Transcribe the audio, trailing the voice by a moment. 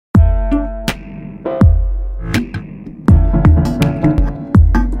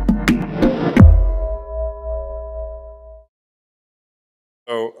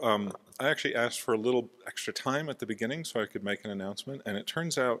I actually asked for a little extra time at the beginning so I could make an announcement, and it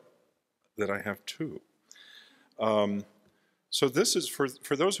turns out that I have two. So this is,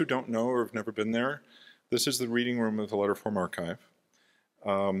 for those who don't know or have never been there, this is the reading room of the Letterform Archive.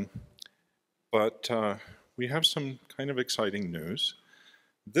 But we have some kind of exciting news.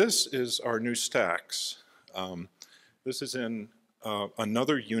 This is our new stacks. This is in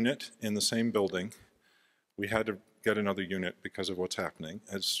another unit in the same building. We had to get another unit because of what's happening,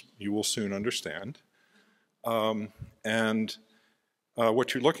 as you will soon understand. What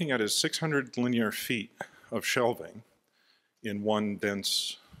you're looking at is 600 linear feet of shelving in one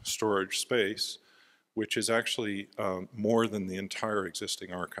dense storage space, which is actually more than the entire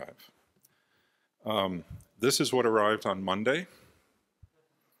existing archive. This is what arrived on Monday.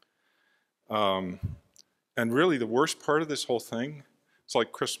 And really the worst part of this whole thing, it's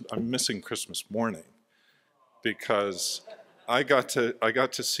like Christmas, I'm missing Christmas morning, because I got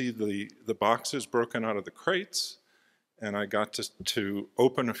to see the boxes broken out of the crates, and I got to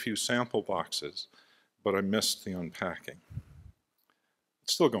open a few sample boxes, but I missed the unpacking.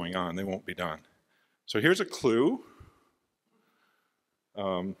 It's still going on, they won't be done. So here's a clue,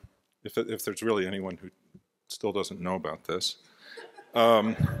 if there's really anyone who still doesn't know about this.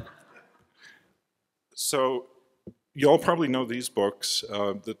 So you all probably know these books,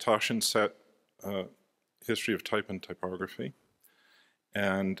 the Taschen set History of Type and Typography.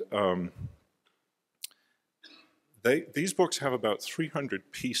 And these books have about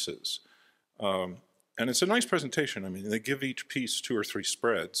 300 pieces. And it's a nice presentation. I mean, they give each piece 2 or 3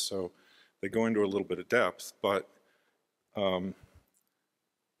 spreads, so they go into a little bit of depth, but I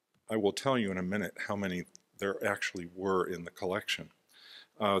will tell you in a minute how many there actually were in the collection.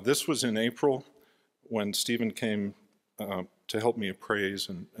 This was in April when Stephen came to help me appraise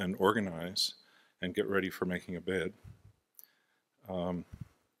and organize and get ready for making a bid.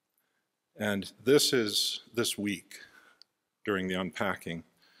 And this is this week during the unpacking.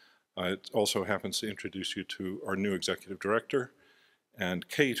 It also happens to introduce you to our new executive director and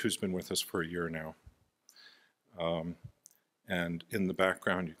Kate, who's been with us for a year now. And in the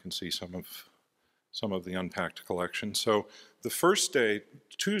background, you can see some of the unpacked collection. So the first day,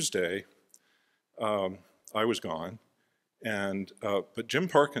 Tuesday, I was gone, but Jim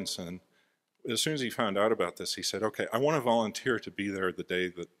Parkinson, as soon as he found out about this, he said, okay, I want to volunteer to be there the day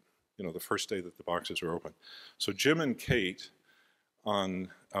that, the first day that the boxes are open. So Jim and Kate on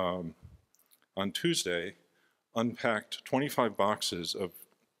Tuesday unpacked 25 boxes of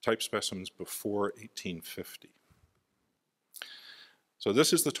type specimens before 1850. So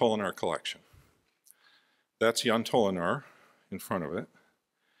this is the Tolinar collection. That's Jan Tolinar in front of it,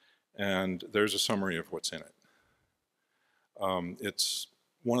 and there's a summary of what's in it. It's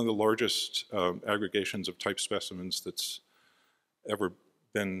one of the largest aggregations of type specimens that's ever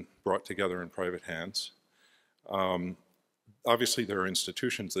been brought together in private hands. Obviously, there are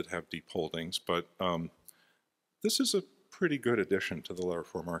institutions that have deep holdings, but this is a pretty good addition to the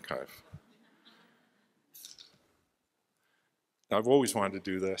Letterform Archive. I've always wanted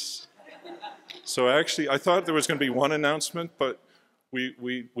to do this. So actually, I thought there was going to be one announcement, but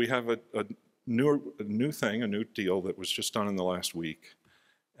we have a new thing, a new deal that was just done in the last week,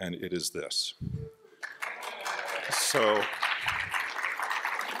 and it is this. So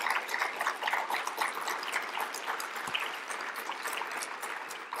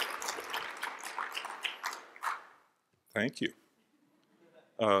thank you.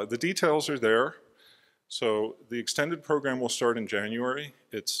 The details are there. So the extended program will start in January.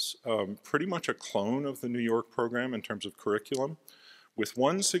 It's pretty much a clone of the New York program in terms of curriculum, with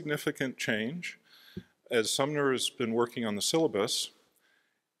one significant change. As Sumner has been working on the syllabus,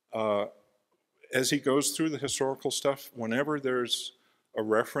 as he goes through the historical stuff, whenever there's a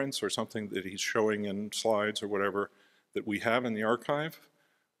reference or something that he's showing in slides or whatever that we have in the archive,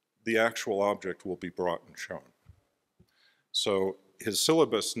 the actual object will be brought and shown. So his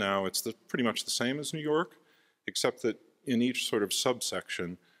syllabus now, it's pretty much the same as New York, except that in each sort of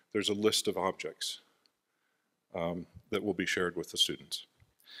subsection, there's a list of objects that will be shared with the students.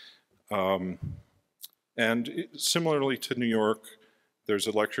 And similarly to New York, there's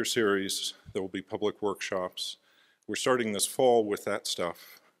a lecture series, there will be public workshops. We're starting this fall with that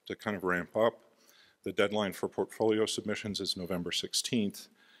stuff to kind of ramp up. The deadline for portfolio submissions is November 16th,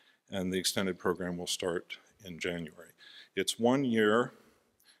 and the extended program will start in January. It's 1 year,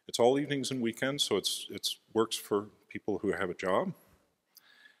 it's all evenings and weekends, so it works for people who have a job.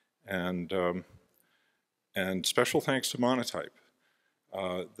 And special thanks to Monotype.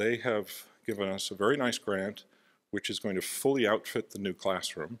 They have given us a very nice grant, which is going to fully outfit the new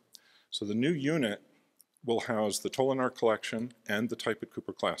classroom. So the new unit will house the Tolinar collection and the Type at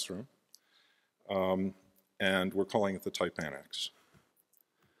Cooper classroom, and we're calling it the Type Annex.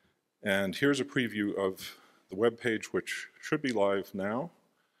 And here's a preview of the web page, which should be live now.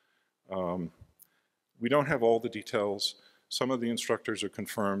 We don't have all the details. Some of the instructors are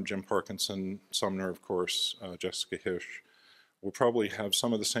confirmed, Jim Parkinson, Sumner, of course, Jessica Hish. We'll probably have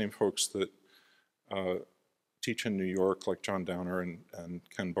some of the same folks that teach in New York, like John Downer and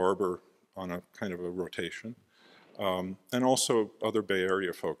Ken Barber, on a kind of a rotation. And also other Bay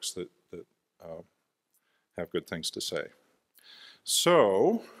Area folks that have good things to say.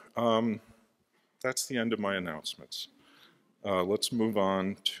 So that's the end of my announcements. Let's move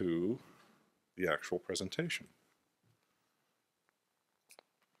on to the actual presentation.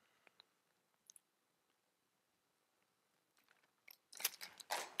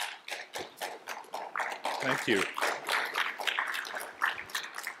 Thank you.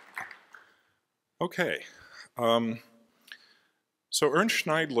 Okay. So Ernst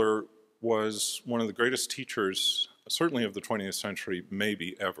Schneidler was one of the greatest teachers, certainly of the 20th century,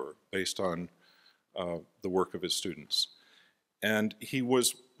 maybe ever, based on the work of his students. And he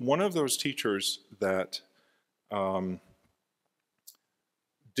was one of those teachers that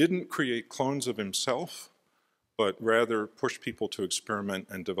didn't create clones of himself, but rather pushed people to experiment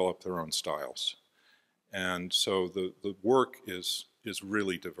and develop their own styles. And so the work is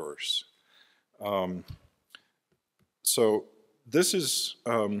really diverse. So this is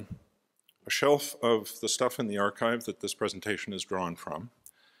a shelf of the stuff in the archive that this presentation is drawn from.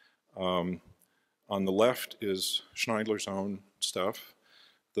 On the left is Schneidler's own stuff.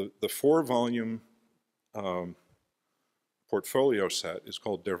 The 4-volume portfolio set is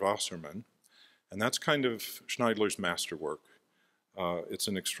called Der Wassermann, and that's kind of Schneidler's masterwork. It's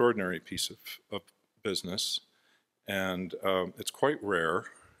an extraordinary piece of business, and it's quite rare.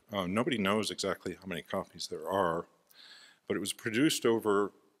 Nobody knows exactly how many copies there are, but it was produced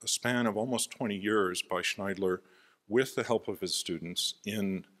over a span of almost 20 years by Schneidler with the help of his students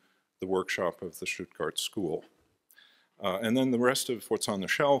in the workshop of the Stuttgart School. And then the rest of what's on the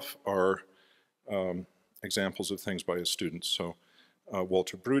shelf are examples of things by his students. So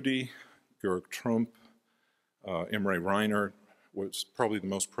Walter Brudi, Georg Trump, Imre Reiner was probably the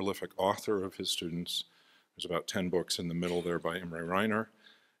most prolific author of his students. There's about 10 books in the middle there by Imre Reiner.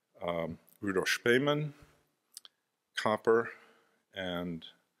 Rudo Spemann, Kapr, and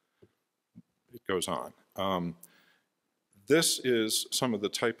it goes on. This is some of the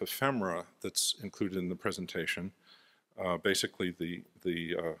type ephemera that's included in the presentation. Basically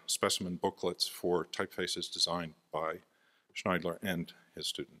the specimen booklets for typefaces designed by Schneidler and his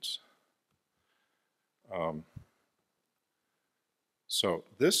students. So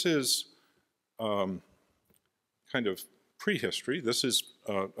this is kind of prehistory. This is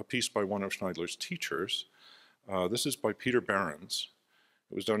a piece by one of Schneidler's teachers. This is by Peter Behrens.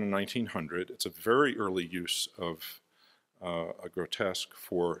 It was done in 1900. It's a very early use of a grotesque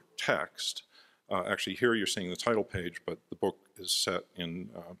for text. Actually, here you're seeing the title page, but the book is set in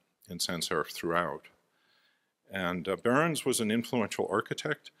sans serif throughout. And Behrens was an influential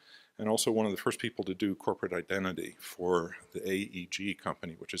architect and also one of the first people to do corporate identity for the AEG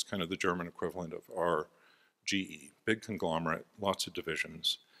company, which is kind of the German equivalent of our GE. Big conglomerate, lots of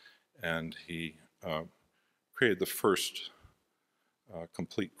divisions, and he created the first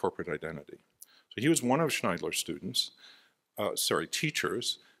complete corporate identity. So he was one of Schneidler's students,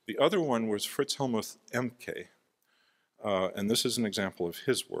 teachers. The other one was Fritz Helmuth Emke, and this is an example of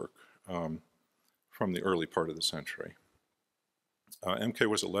his work from the early part of the century. Emke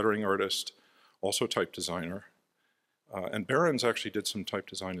was a lettering artist, also type designer, and Behrens actually did some type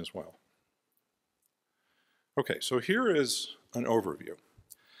design as well. Okay, so here is an overview.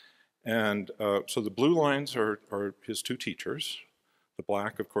 And so the blue lines are his two teachers. The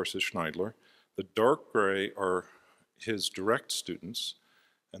black, of course, is Schneidler. The dark gray are his direct students,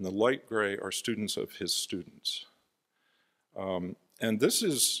 and the light gray are students of his students. And this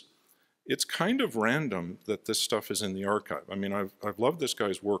is, it's kind of random that this stuff is in the archive. I mean, I've loved this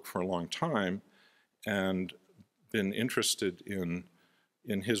guy's work for a long time and been interested in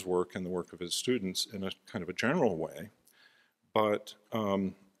his work and the work of his students in a kind of a general way. But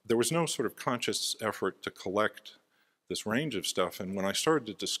there was no sort of conscious effort to collect this range of stuff. And when I started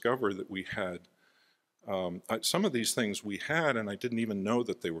to discover that we had, some of these things we had, and I didn't even know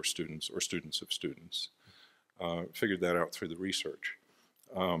that they were students or students of students. Figured that out through the research.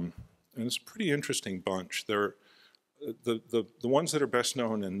 And it's a pretty interesting bunch. They're, the ones that are best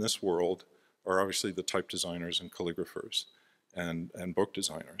known in this world are obviously the type designers and calligraphers and book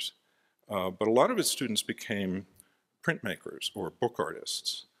designers. But a lot of his students became printmakers or book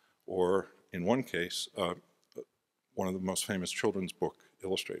artists or in one case, one of the most famous children's book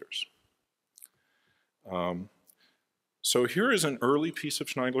illustrators. So here is an early piece of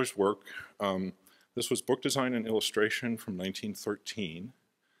Schneidler's work. This was Book Design and Illustration from 1913.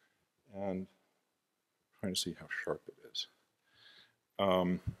 And I'm trying to see how sharp it is.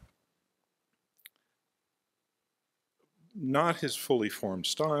 Not his fully formed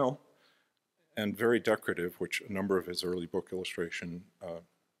style, and very decorative, which a number of his early book illustration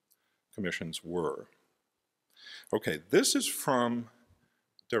commissions were. Okay, this is from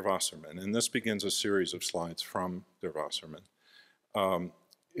Der Wassermann, and this begins a series of slides from Der Wassermann.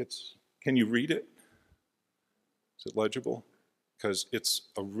 Can you read it? Is it legible? Because it's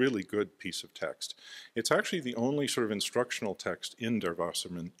a really good piece of text. It's actually the only sort of instructional text in Der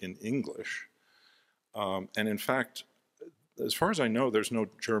Wassermann in English. And in fact, as far as I know, there's no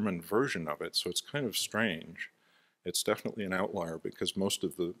German version of it, so it's kind of strange. It's definitely an outlier because most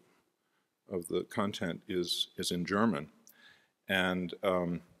of the content is in German. And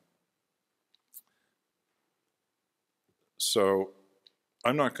so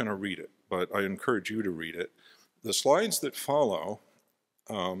I'm not going to read it, but I encourage you to read it. The slides that follow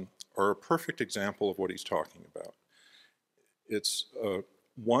are a perfect example of what he's talking about. It's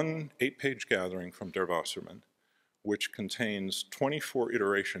one 8-page gathering from Der Wassermann, which contains 24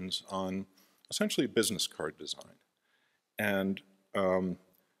 iterations on essentially business card design. And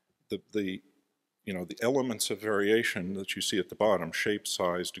the elements of variation that you see at the bottom, shape,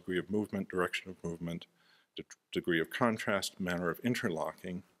 size, degree of movement, direction of movement, degree of contrast, manner of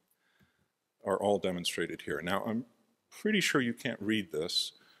interlocking, are all demonstrated here. Now, I'm pretty sure you can't read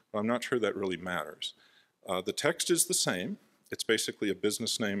this, but I'm not sure that really matters. The text is the same. It's basically a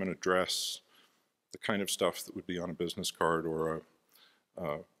business name and address, the kind of stuff that would be on a business card or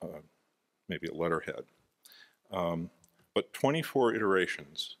maybe a letterhead. But 24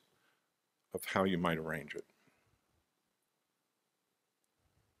 iterations of how you might arrange it.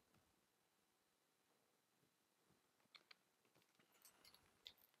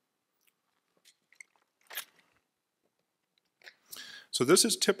 So this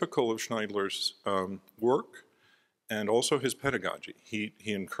is typical of Schneidler's work and also his pedagogy. He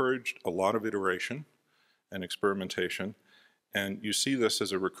encouraged a lot of iteration and experimentation, and you see this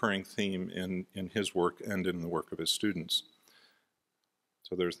as a recurring theme in his work and in the work of his students.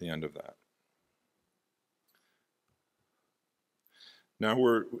 So there's the end of that. Now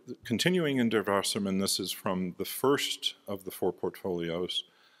we're continuing in Der Wassermann. This is from the first of the 4 portfolios,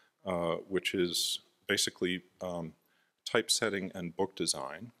 which is basically typesetting and book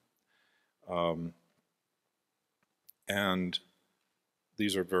design. And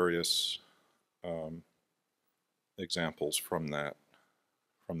these are various examples from that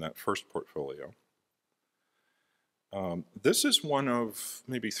first portfolio. This is one of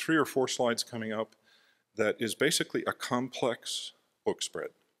maybe 3 or 4 slides coming up that is basically a complex book spread.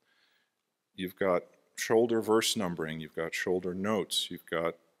 You've got shoulder verse numbering, you've got shoulder notes, you've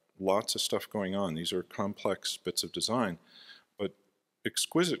got lots of stuff going on. These are complex bits of design, but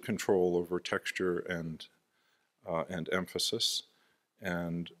exquisite control over texture and emphasis,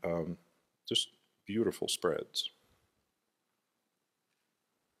 and just beautiful spreads.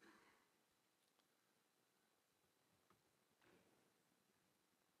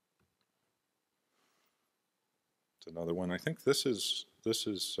 It's another one. I think this is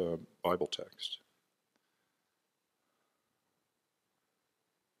Bible text.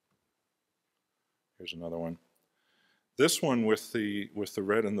 Here's another one. This one with the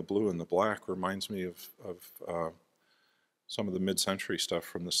red and the blue and the black reminds me of some of the mid-century stuff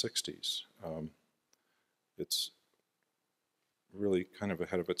from the 60s. It's really kind of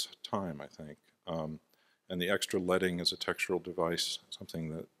ahead of its time, I think. And the extra leading is a textural device,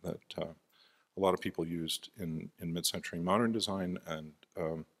 something that a lot of people used in mid-century modern design, and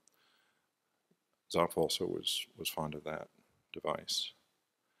Zapf also was fond of that device.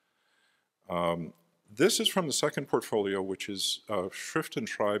 This is from the second portfolio, which is Schrift and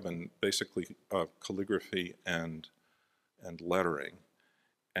Schreiben, basically calligraphy and lettering.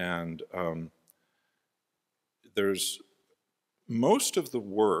 And there's most of the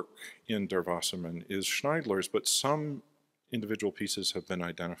work in Der Wassermann is Schneidler's, but some individual pieces have been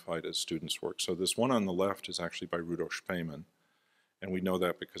identified as students' work. So this one on the left is actually by Rudo Spemann, and we know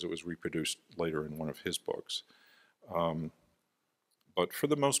that because it was reproduced later in one of his books. But for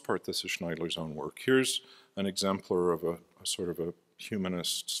the most part, this is Schneidler's own work. Here's an exemplar of a sort of a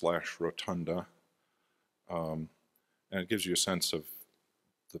humanist / rotunda, and it gives you a sense of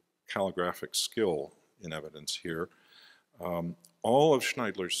the calligraphic skill in evidence here. All of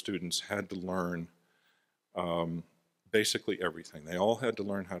Schneidler's students had to learn basically everything. They all had to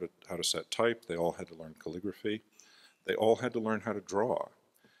learn how to set type. They all had to learn calligraphy. They all had to learn how to draw.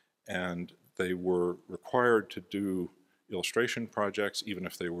 And they were required to do illustration projects, even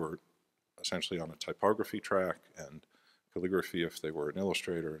if they were essentially on a typography track, and calligraphy if they were an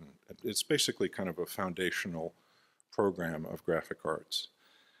illustrator. And it's basically kind of a foundational program of graphic arts.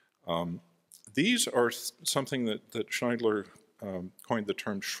 These are something that Schneidler coined the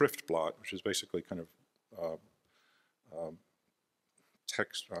term Schriftblatt, which is basically kind of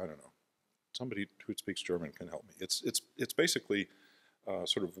text, I don't know. Somebody who speaks German can help me. It's basically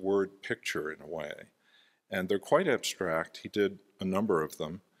sort of word picture in a way. And they're quite abstract. He did a number of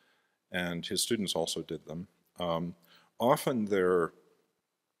them, and his students also did them. Often they're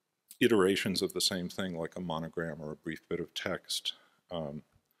iterations of the same thing, like a monogram or a brief bit of text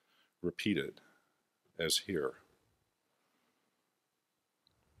repeated, as here.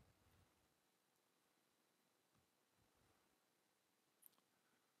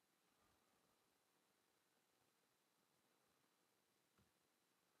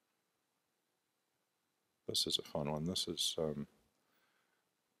 This is a fun one. This is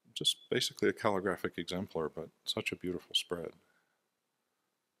just basically a calligraphic exemplar, but such a beautiful spread.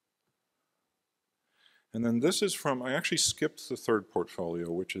 And then this is from, I actually skipped the third portfolio,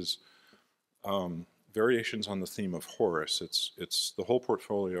 which is variations on the theme of Horace. It's the whole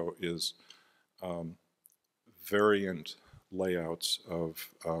portfolio is variant layouts of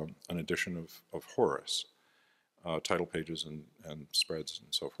an edition of Horace, title pages and spreads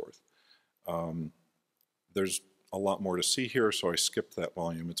and so forth. There's a lot more to see here, so I skipped that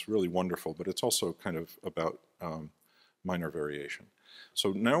volume. It's really wonderful, but it's also kind of about minor variation.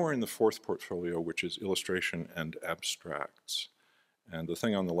 So now we're in the fourth portfolio, which is illustration and abstracts. And the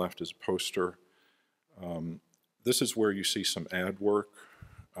thing on the left is a poster. This is where you see some ad work,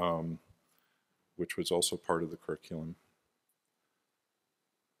 which was also part of the curriculum,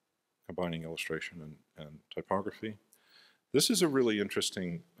 combining illustration and typography. This is a really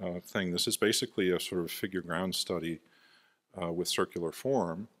interesting thing. This is basically a sort of figure ground study with circular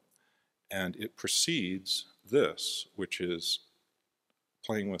form, and it precedes this, which is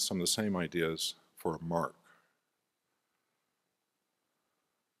playing with some of the same ideas for a mark.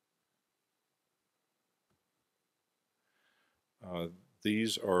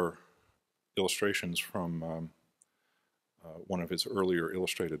 These are illustrations from one of his earlier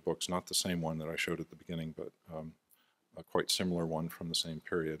illustrated books, not the same one that I showed at the beginning, but a quite similar one from the same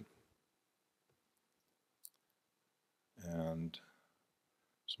period. And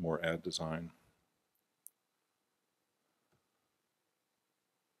some more ad design.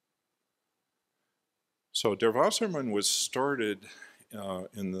 So Der Wassermann was started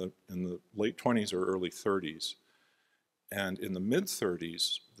in the late 20s or early 30s. And in the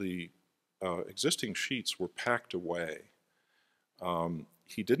mid-30s, the existing sheets were packed away.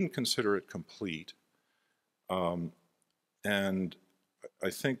 He didn't consider it complete. And I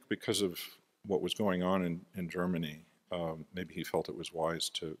think because of what was going on in Germany, maybe he felt it was wise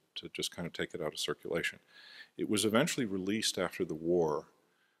to just kind of take it out of circulation. It was eventually released after the war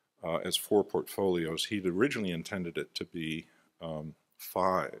as 4 portfolios. He'd originally intended it to be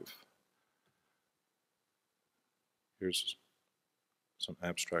 5. Here's some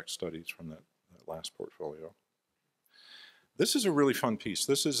abstract studies from that last portfolio. This is a really fun piece.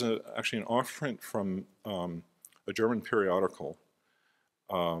 This is actually an offprint from a German periodical,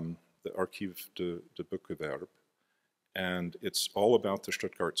 the Archiv de Buchgewerbe, and it's all about the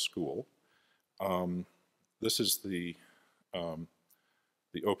Stuttgart School. This is the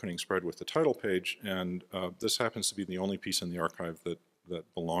opening spread with the title page, and this happens to be the only piece in the archive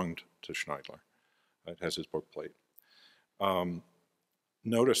that belonged to Schneidler. It has his book plate.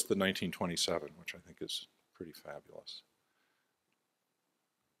 Notice the 1927, which I think is pretty fabulous.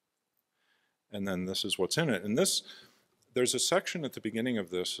 And then this is what's in it. And there's a section at the beginning of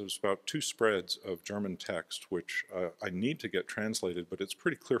this. There's about 2 spreads of German text, which I need to get translated, but it's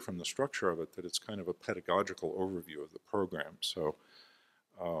pretty clear from the structure of it that it's kind of a pedagogical overview of the program. So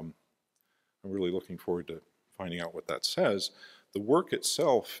I'm really looking forward to finding out what that says. The work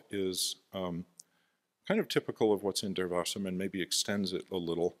itself is kind of typical of what's in Der Wassermann, maybe extends it a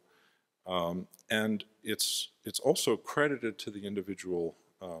little. And it's also credited to the individual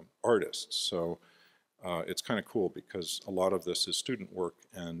artists. So it's kind of cool because a lot of this is student work,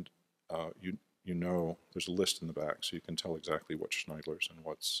 and you know there's a list in the back, so you can tell exactly what's Schneidler's and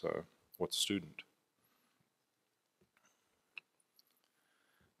what's student.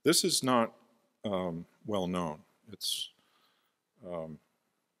 This is not well known. It's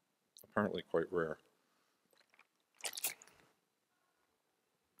apparently quite rare.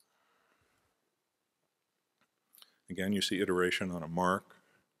 Again, you see iteration on a mark.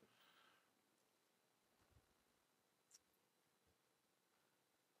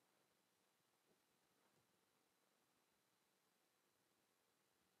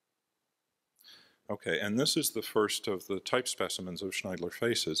 Okay, and this is the first of the type specimens of Schneidler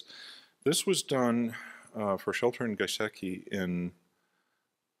faces. This was done for Shelter and Gaiseki in,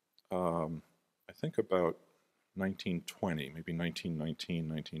 I think, about 1920, maybe 1919,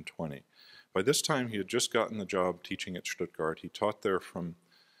 1920. By this time, he had just gotten the job teaching at Stuttgart. He taught there from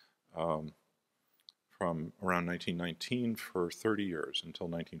around 1919 for 30 years until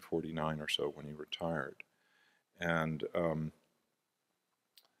 1949 or so when he retired. And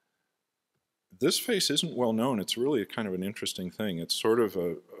this face isn't well known. It's really a kind of an interesting thing. It's sort of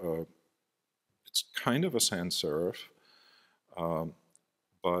it's kind of a sans serif,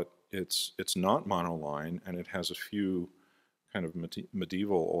 but it's not monoline, and it has a few kind of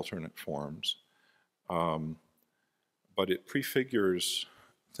medieval alternate forms. But it prefigures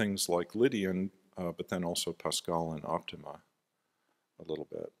things like Lydian, but then also Pascal and Optima a little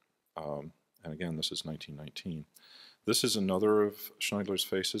bit. And again, this is 1919. This is another of Schneidler's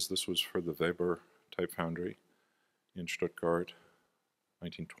faces. This was for the Weber Type Foundry in Stuttgart,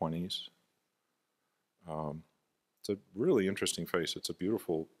 1920s. It's a really interesting face. It's a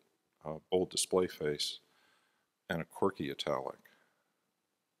beautiful, bold display face and a quirky italic.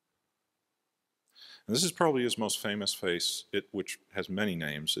 And this is probably his most famous face, which has many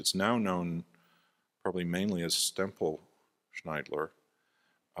names. It's now known probably mainly as Stempel Schneidler.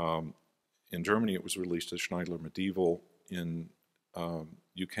 In Germany, it was released as Schneidler Medieval. In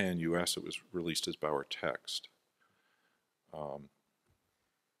UK and US, it was released as Bauer Text. And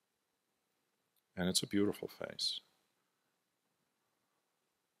it's a beautiful face.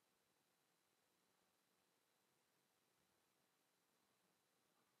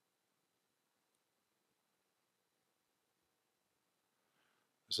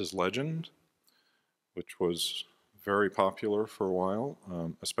 This is Legend, which was very popular for a while,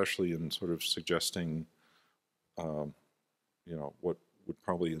 especially in sort of suggesting, you know, what would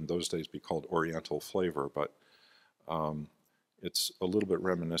probably in those days be called Oriental flavor, but it's a little bit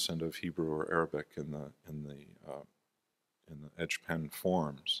reminiscent of Hebrew or Arabic in the edge pen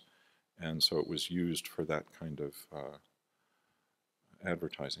forms, and so it was used for that kind of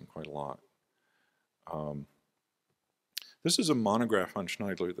advertising quite a lot. This is a monograph on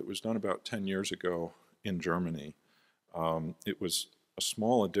Schneidler that was done about 10 years ago in Germany. It was a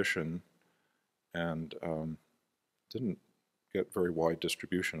small edition and didn't get very wide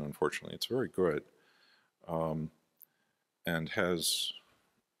distribution, unfortunately. It's very good and has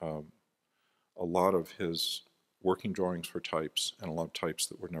a lot of his working drawings for types and a lot of types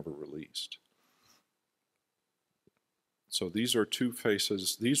that were never released. So these are two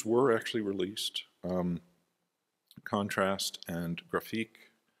faces. These were actually released. Contrast and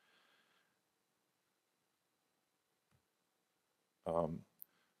Graphique.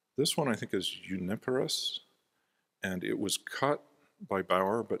 This one I think is Uniparous, and it was cut by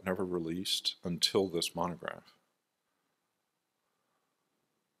Bauer but never released until this monograph.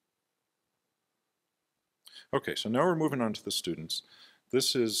 Okay, so now we're moving on to the students.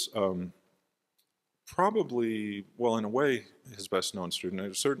 This is probably, well, in a way, his best known student.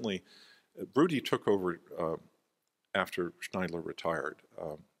 It certainly, Brudi took over after Schneidler retired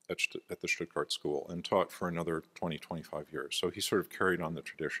at the Stuttgart School and taught for another 20, 25 years. So he sort of carried on the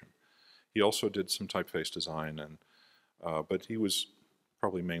tradition. He also did some typeface design, and but he was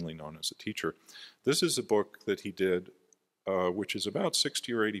probably mainly known as a teacher. This is a book that he did, which is about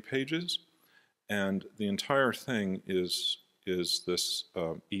 60 or 80 pages, and the entire thing is this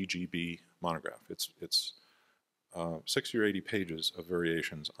EGB monograph. It's 60 or 80 pages of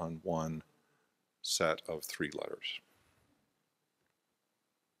variations on one set of 3 letters.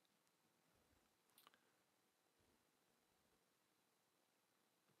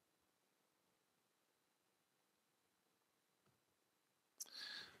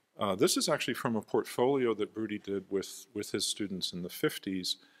 This is actually from a portfolio that Brudi did with his students in the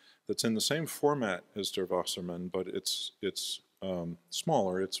 50s that's in the same format as Der Wassermann, but it's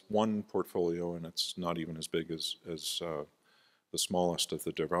smaller. It's one portfolio, and it's not even as big as the smallest of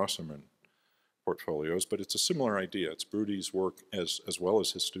the Der Wassermann portfolios, but it's a similar idea. It's Brudi's work as well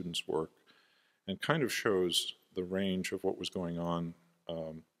as his students' work, and kind of shows the range of what was going on,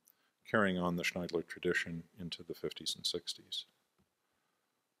 carrying on the Schneidler tradition into the 50s and 60s.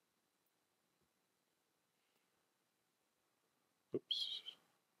 Oops.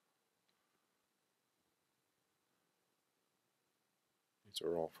 These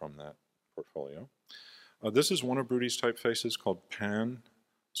are all from that portfolio. This is one of Brudi's typefaces called Pan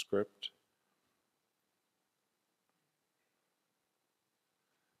Script.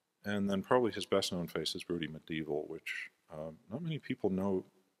 And then probably his best known face is Brudi Medieval, which not many people know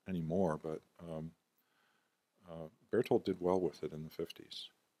anymore, but Berthold did well with it in the 50s.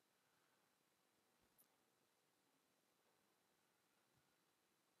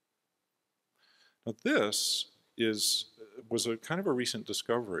 Now this was a kind of a recent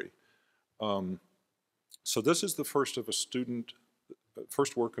discovery. So this is the first work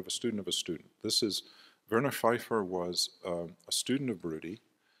of a student of a student. This is, Werner Pfeiffer was a student of Brudi.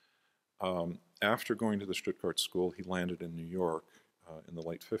 After going to the Stuttgart school, he landed in New York in the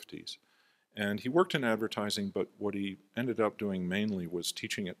late 50s. And he worked in advertising, but what he ended up doing mainly was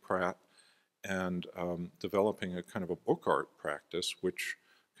teaching at Pratt and developing a kind of a book art practice, which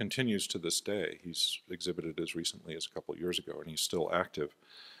continues to this day. He's exhibited as recently as a couple of years ago, and he's still active.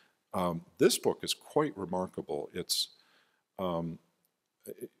 This book is quite remarkable. It's the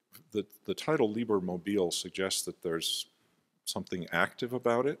title Liber Mobile suggests that there's something active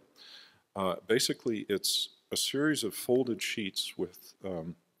about it. Basically, it's a series of folded sheets with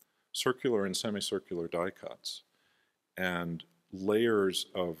circular and semicircular die cuts and layers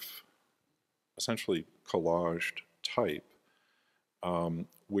of essentially collaged type,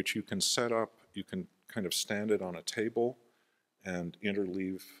 which you can set up. You can kind of stand it on a table and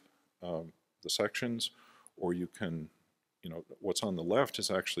interleave the sections, or you can, what's on the left is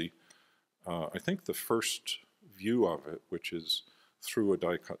actually, I think, the first view of it, which is through a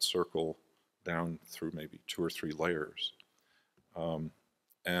die-cut circle down through maybe 2 or 3 layers.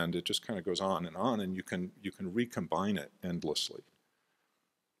 And it just kind of goes on, and you can recombine it endlessly.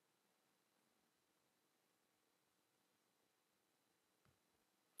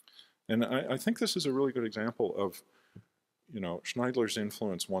 And I think this is a really good example of, Schneidler's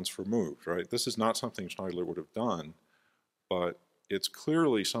influence once removed, right? This is not something Schneidler would have done, but it's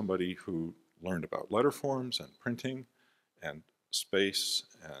clearly somebody who learned about letterforms and printing and space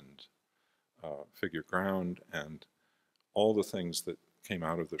and figure ground and all the things that came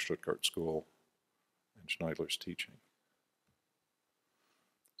out of the Stuttgart school and Schneidler's teaching.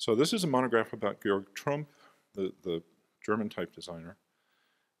 So this is a monograph about Georg Trump, the German type designer,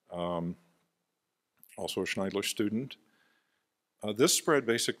 also a Schneidler student. This spread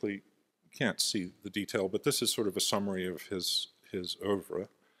basically, can't see the detail, but this is sort of a summary of his oeuvre.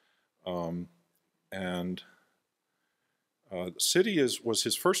 City was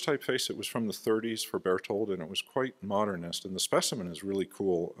his first typeface. It was from the 30s for Berthold, and it was quite modernist. And the specimen is really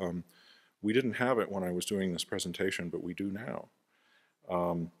cool. We didn't have it when I was doing this presentation, but we do now.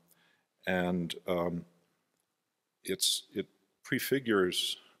 It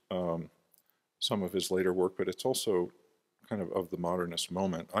prefigures some of his later work, but it's also kind of the modernist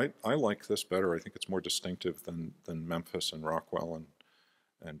moment. I like this better. I think it's more distinctive than Memphis and Rockwell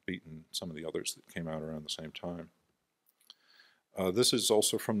and Beaton, some of the others that came out around the same time. This is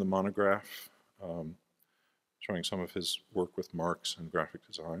also from the monograph, showing some of his work with marks and graphic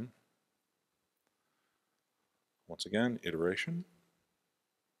design. Once again, iteration.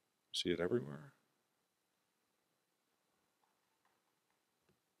 See it everywhere.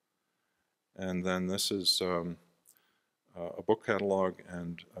 And then this is a book catalog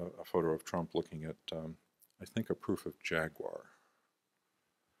and a photo of Trump looking at, I think, a proof of Jaguar.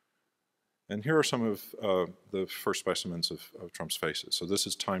 And here are some of the first specimens of Trump's faces. So this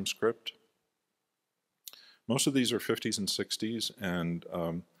is TimeScript. Most of these are 50s and 60s, and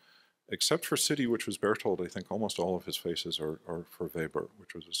except for City, which was Berthold, I think almost all of his faces are for Weber,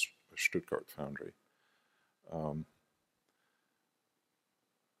 which was a Stuttgart foundry.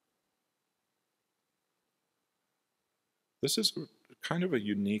 This is kind of a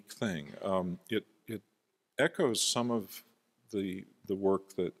unique thing. It echoes some of the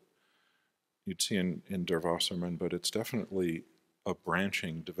work that you'd see in Der Wassermann, but it's definitely a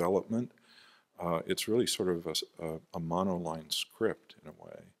branching development. It's really sort of a monoline script in a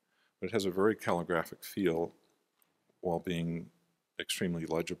way, but it has a very calligraphic feel while being extremely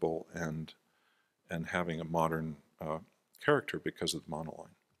legible and having a modern character because of the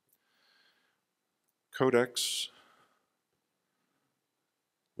monoline. Codex,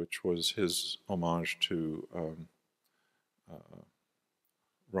 which was his homage to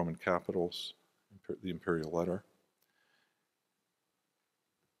Roman capitals, the imperial letter,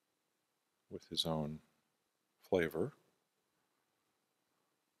 with his own flavor.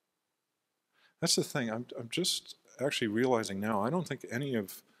 That's the thing, I'm just actually realizing now, I don't think any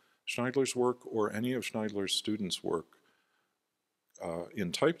of Schneidler's work or any of Schneidler's students' work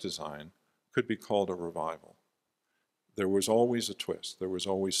in type design could be called a revival. There was always a twist. There was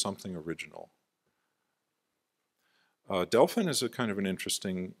always something original. Delphin is a kind of an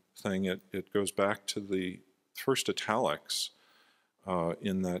interesting thing. It goes back to the first italics.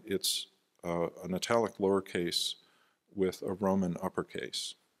 in that it's an italic lowercase with a Roman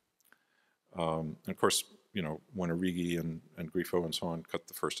uppercase. And of course, you know, when Arrighi and Grifo and so on cut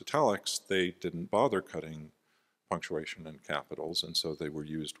the first italics, they didn't bother cutting punctuation and capitals, and so they were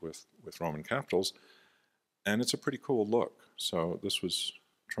used with Roman capitals. And it's a pretty cool look. So this was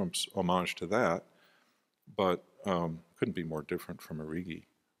Trump's homage to that, but couldn't be more different from Arrighi,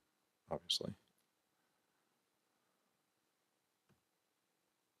 obviously.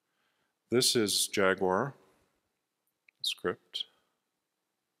 This is Jaguar script.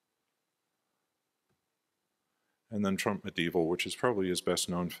 And then Trump Medieval, which is probably his best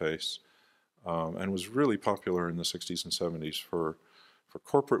known face, and was really popular in the 60s and 70s for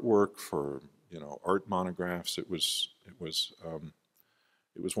corporate work, for, you know, art monographs. It was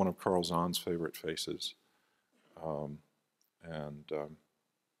one of Carl Zahn's favorite faces.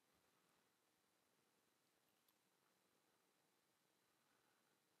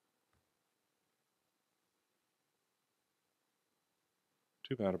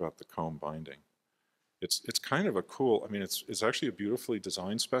 Too bad about the comb binding. It's kind of a cool, I mean, it's actually a beautifully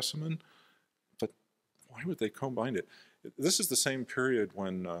designed specimen, but why would they comb bind it? This is the same period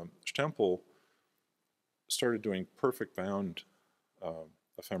when Stempel started doing perfect bound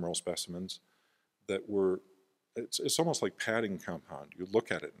ephemeral specimens that were, it's almost like padding compound. You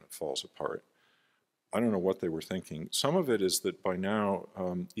look at it and it falls apart. I don't know what they were thinking. Some of it is that by now,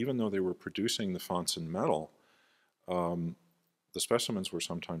 even though they were producing the fonts in metal, the specimens were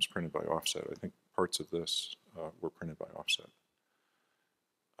sometimes printed by offset. I think parts of this were printed by offset.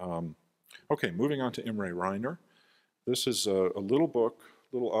 Okay, moving on to Imre Reiner. This is a little book,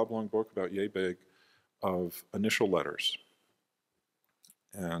 little oblong book about yay big of initial letters.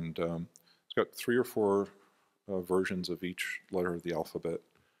 And it's got 3 or 4 versions of each letter of the alphabet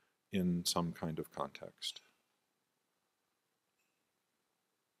in some kind of context.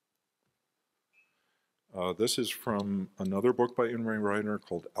 This is from another book by Imre Reiner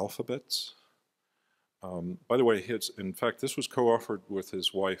called Alphabets. By the way, in fact, this was co-authored with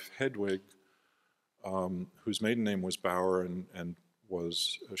his wife Hedwig, whose maiden name was Bauer, and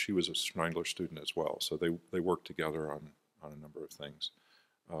she was a Schneidler student as well. So they worked together on a number of things.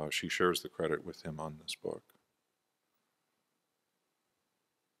 She shares the credit with him on this book.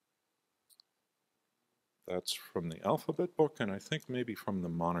 That's from the alphabet book, and I think maybe from the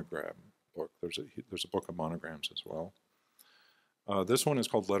monogram book. There's a book of monograms as well. This one is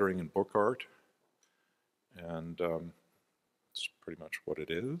called Lettering in Book Art, and it's pretty much what it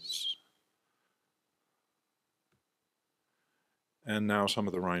is. And now some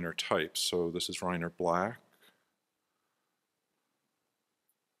of the Reiner types. So this is Reiner Black,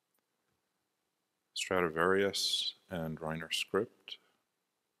 Stradivarius, and Reiner Script.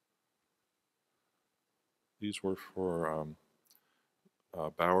 These were for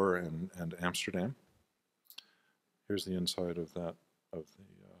Bauer and Amsterdam. Here's the inside of the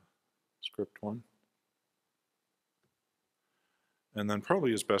script one. And then probably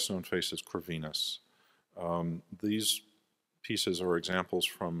his best known face is Corvinus. These pieces are examples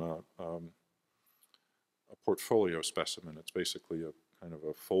from a portfolio specimen. It's basically a kind of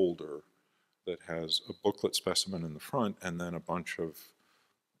a folder that has a booklet specimen in the front and then a bunch of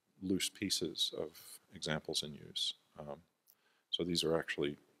loose pieces of examples in use. So these are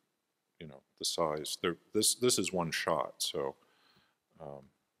actually, you know, the size. This is one shot. So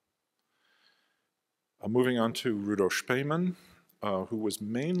moving on to Rudo Spemann, who was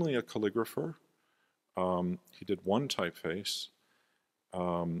mainly a calligrapher. He did one typeface,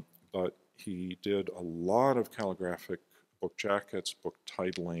 but he did a lot of calligraphic book jackets, book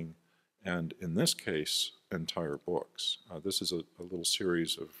titling, and in this case, entire books. This is a little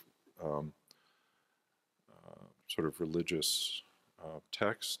series of sort of religious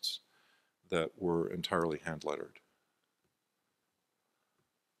texts that were entirely hand-lettered.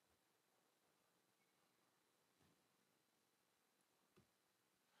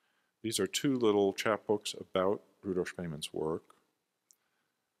 These are 2 little chapbooks about Rudo Spemann's work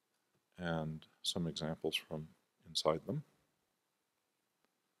and some examples from inside them.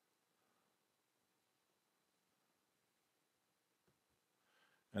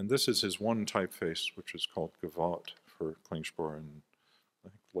 And this is his one typeface, which is called Gavotte for Klingspor in, I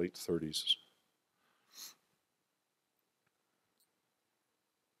think, late 30s.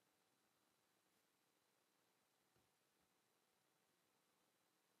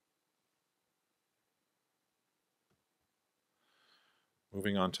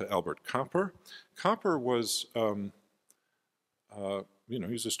 Moving on to Albert Kapr. Kapr was, you know,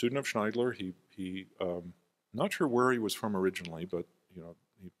 he's a student of Schneidler. He not sure where he was from originally, but, you know,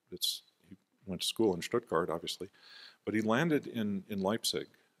 he went to school in Stuttgart, obviously. But he landed in Leipzig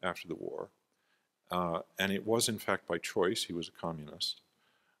after the war, and it was in fact by choice. He was a communist.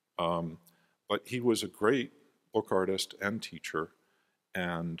 But he was a great book artist and teacher,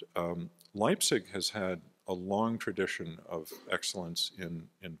 and Leipzig has had a long tradition of excellence in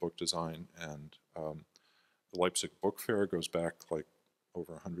book design, and the Leipzig Book Fair goes back like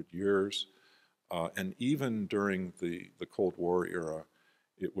over 100 years. And even during the Cold War era,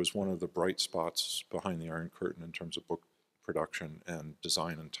 it was one of the bright spots behind the Iron Curtain in terms of book production and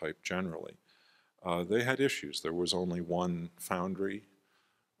design and type generally. They had issues. There was only one foundry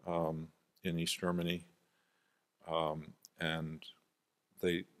in East Germany, and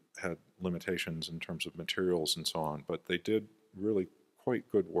they had limitations in terms of materials and so on, but they did really quite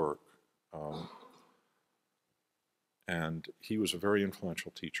good work. And he was a very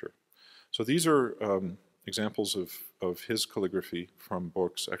influential teacher. So these are examples of his calligraphy from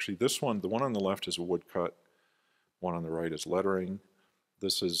books. Actually, this one, the one on the left is a woodcut, one on the right is lettering.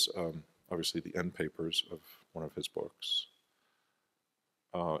 This is obviously the end papers of one of his books.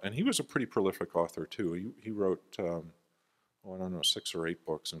 And he was a pretty prolific author too. He wrote, I don't know, 6 or 8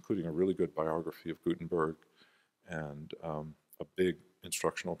 books, including a really good biography of Gutenberg and a big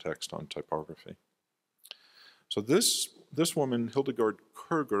instructional text on typography. So this woman, Hildegard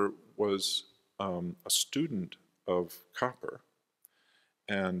Kürger, was a student of Kapr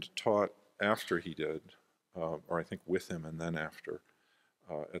and taught after he did, or I think with him and then after,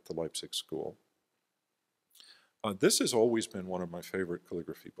 at the Leipzig school. This has always been one of my favorite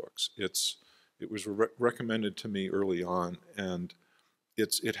calligraphy books. It was recommended to me early on, and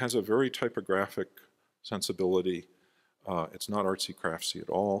it has a very typographic sensibility. It's not artsy-craftsy at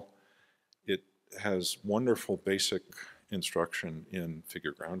all. It has wonderful basic instruction in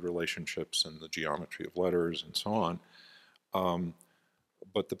figure-ground relationships and the geometry of letters and so on.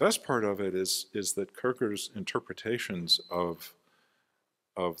 But the best part of it is that Kürger's interpretations of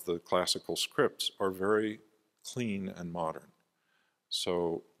the classical scripts are very clean and modern.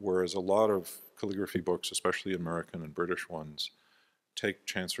 So whereas a lot of calligraphy books, especially American and British ones, take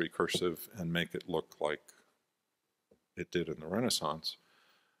Chancery cursive and make it look like it did in the Renaissance,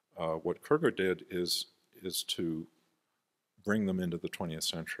 what Kürger did is to bring them into the 20th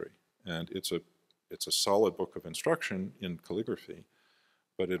century. And it's a solid book of instruction in calligraphy,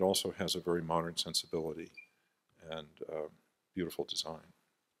 but it also has a very modern sensibility and beautiful design.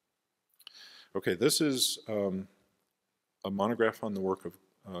 Okay, this is a monograph on the work of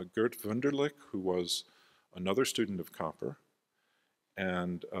Gert Wunderlich, who was another student of Kapr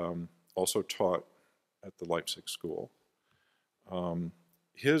and also taught at the Leipzig school.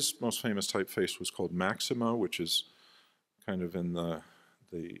 His most famous typeface was called Maxima, which is kind of in the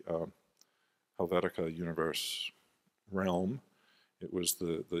Helvetica universe realm. It was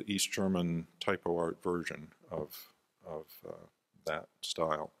the East German typo art version of that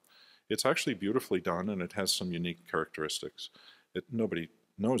style. It's actually beautifully done, and it has some unique characteristics. Nobody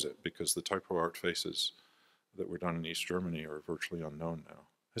knows it because the typo art faces that were done in East Germany are virtually unknown now.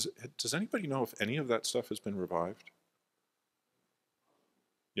 Does anybody know if any of that stuff has been revived?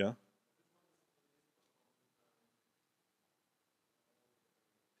 Yeah?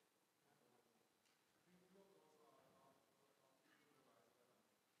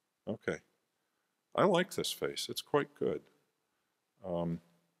 Okay. I like this face. It's quite good.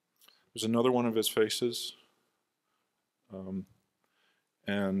 There's another one of his faces,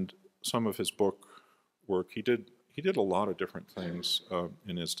 and some of his book work. He did a lot of different things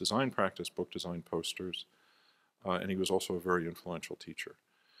in his design practice, book design, posters, and he was also a very influential teacher.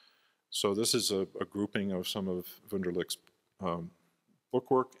 So this is a grouping of some of Wunderlich's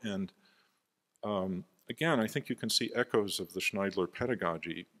book work, and again, I think you can see echoes of the Schneidler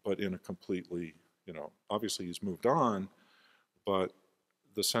pedagogy, but in a completely, obviously he's moved on, but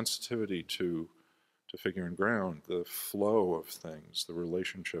the sensitivity to figure and ground, the flow of things, the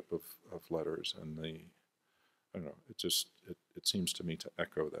relationship of letters, and I don't know, it seems to me to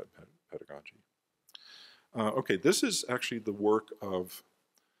echo that pedagogy. Okay, this is actually the work of,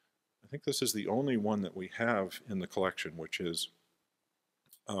 I think this is the only one that we have in the collection, which is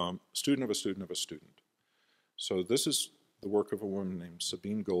student of a student of a student. So this is the work of a woman named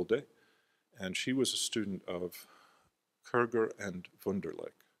Sabine Golde, and she was a student of Kürger and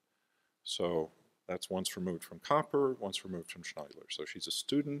Wunderlich. So that's once removed from Kapr, once removed from Schneidler. So she's a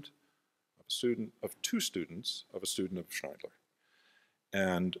student of two students of a student of Schneidler.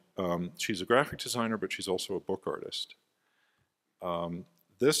 And she's a graphic designer, but she's also a book artist.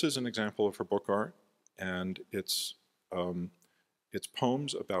 This is an example of her book art, and it's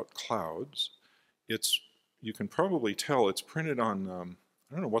poems about clouds. You can probably tell it's printed on,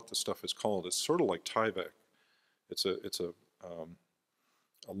 I don't know what the stuff is called. It's sort of like Tyvek. It's a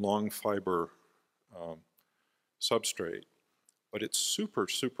long fiber substrate, but it's super,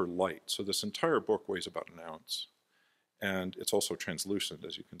 super light. So this entire book weighs about an ounce. And it's also translucent,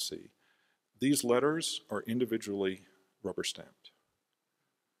 as you can see. These letters are individually rubber stamped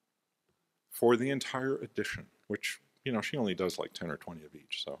for the entire edition, which, you know, she only does like 10 or 20 of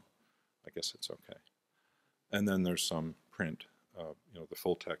each, so I guess it's okay. And then there's some print, you know, the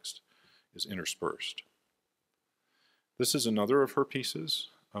full text is interspersed. This is another of her pieces.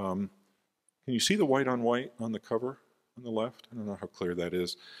 Can you see the white on white on the cover on the left? I don't know how clear that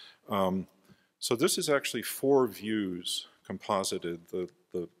is. So this is actually 4 views composited. The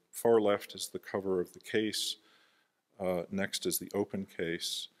far left is the cover of the case. Next is the open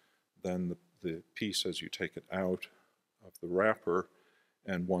case. Then the piece as you take it out of the wrapper,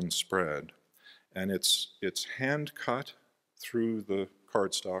 and one spread. And it's hand cut through the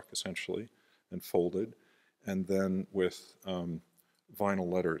cardstock, essentially, and folded, and then with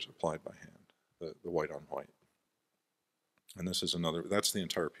vinyl letters applied by hand, the white on white. And this is another, that's the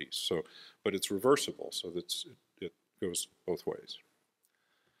entire piece. So, but it's reversible, so that's, it goes both ways.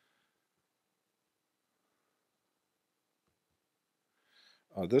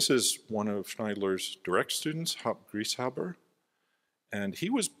 This is one of Schneidler's direct students, Hop Grieshaber, and he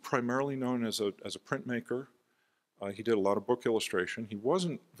was primarily known as a printmaker. He did a lot of book illustration. He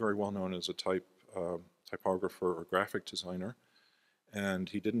wasn't very well known as a typographer or graphic designer, and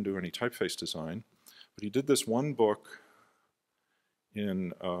he didn't do any typeface design. But he did this one book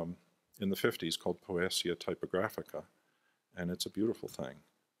in the 50s called Poesia Typographica, and it's a beautiful thing.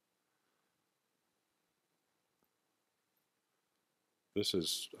 This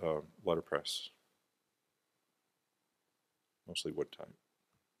is letterpress, mostly wood type.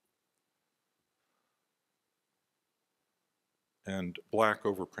 And black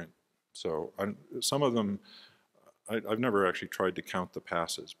overprint. So some of them, I've never actually tried to count the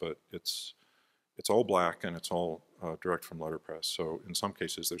passes, but it's all black and it's all direct from letterpress. So in some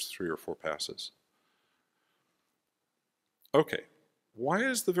cases there's 3 or 4 passes. Okay, why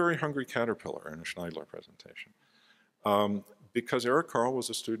is the Very Hungry Caterpillar in a Schneidler presentation? Because Eric Carle was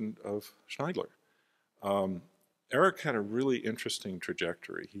a student of Schneidler. Eric had a really interesting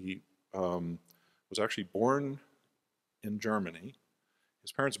trajectory. He was actually born in Germany.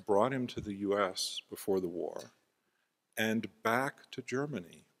 His parents brought him to the US before the war and back to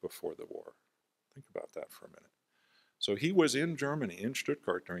Germany before the war. Think about that for a minute. So he was in Germany, in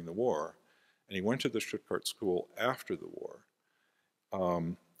Stuttgart during the war, and he went to the Stuttgart school after the war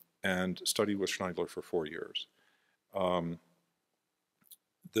and studied with Schneidler for 4 years.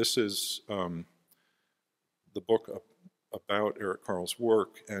 This is the book about Eric Carle's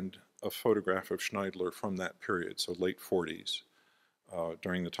work and a photograph of Schneidler from that period, so late 40s,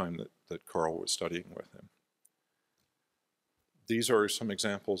 during the time that Carle was studying with him. These are some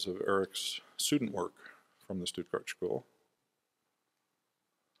examples of Eric's student work from the Stuttgart School.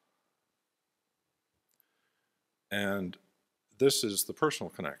 And this is the personal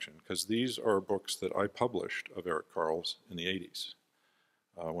connection, because these are books that I published of Eric Carle's in the 80s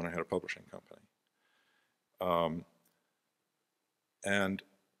when I had a publishing company. And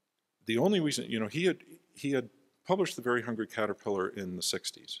the only reason, you know, he had published The Very Hungry Caterpillar in the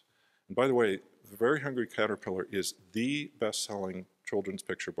 60s. And by the way, The Very Hungry Caterpillar is the best-selling children's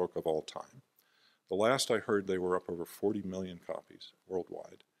picture book of all time. The last I heard, they were up over 40 million copies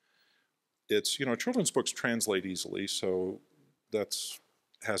worldwide. It's, you know, children's books translate easily, so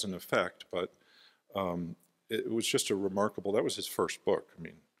has an effect, but it was just a remarkable, that was his first book, I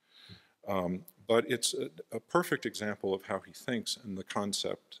mean. But it's a perfect example of how he thinks and the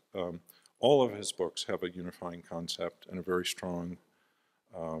concept. All of his books have a unifying concept and a very strong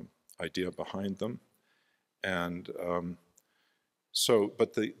idea behind them. And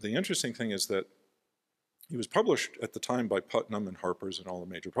but the interesting thing is that he was published at the time by Putnam and Harper's and all the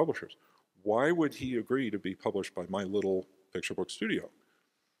major publishers. Why would he agree to be published by my little picture book studio?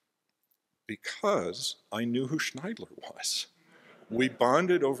 Because I knew who Schneidler was. We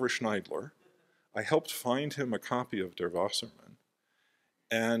bonded over Schneidler. I helped find him a copy of Der Wassermann.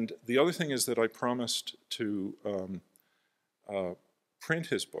 And the other thing is that I promised to print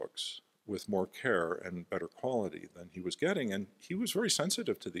his books with more care and better quality than he was getting. And he was very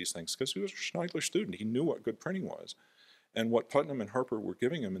sensitive to these things because he was a Schneidler student. He knew what good printing was. And what Putnam and Harper were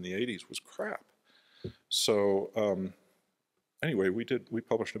giving him in the 80s was crap. So anyway, we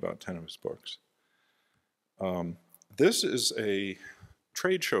published about 10 of his books. This is a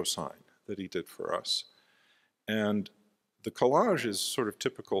trade show sign that he did for us. And the collage is sort of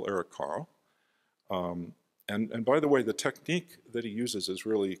typical Eric Carle. And by the way, the technique that he uses is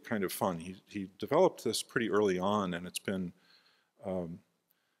really kind of fun. He developed this pretty early on, and it's been a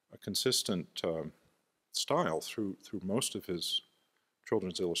consistent style through most of his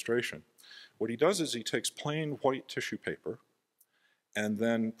children's illustration. What he does is he takes plain white tissue paper and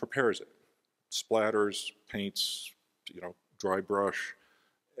then prepares it. Splatters, paints, dry brush,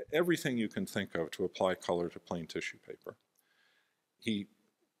 everything you can think of to apply color to plain tissue paper. He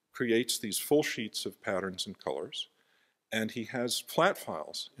creates these full sheets of patterns and colors, and he has flat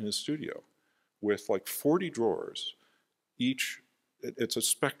files in his studio with like 40 drawers. It's a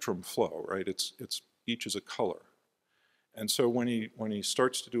spectrum flow, right? Each is a color. And so when he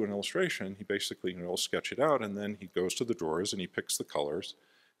starts to do an illustration, he basically will sketch it out, and then he goes to the drawers and he picks the colors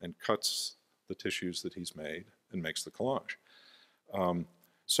and cuts the tissues that he's made and makes the collage.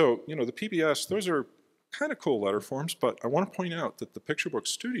 So the PBS, those are kind of cool letter forms, but I want to point out that the Picture Book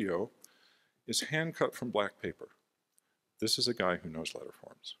Studio is hand cut from black paper. This is a guy who knows letter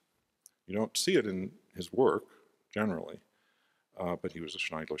forms. You don't see it in his work generally, but he was a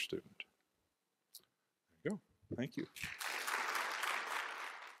Schneidler student. There you go. Thank you.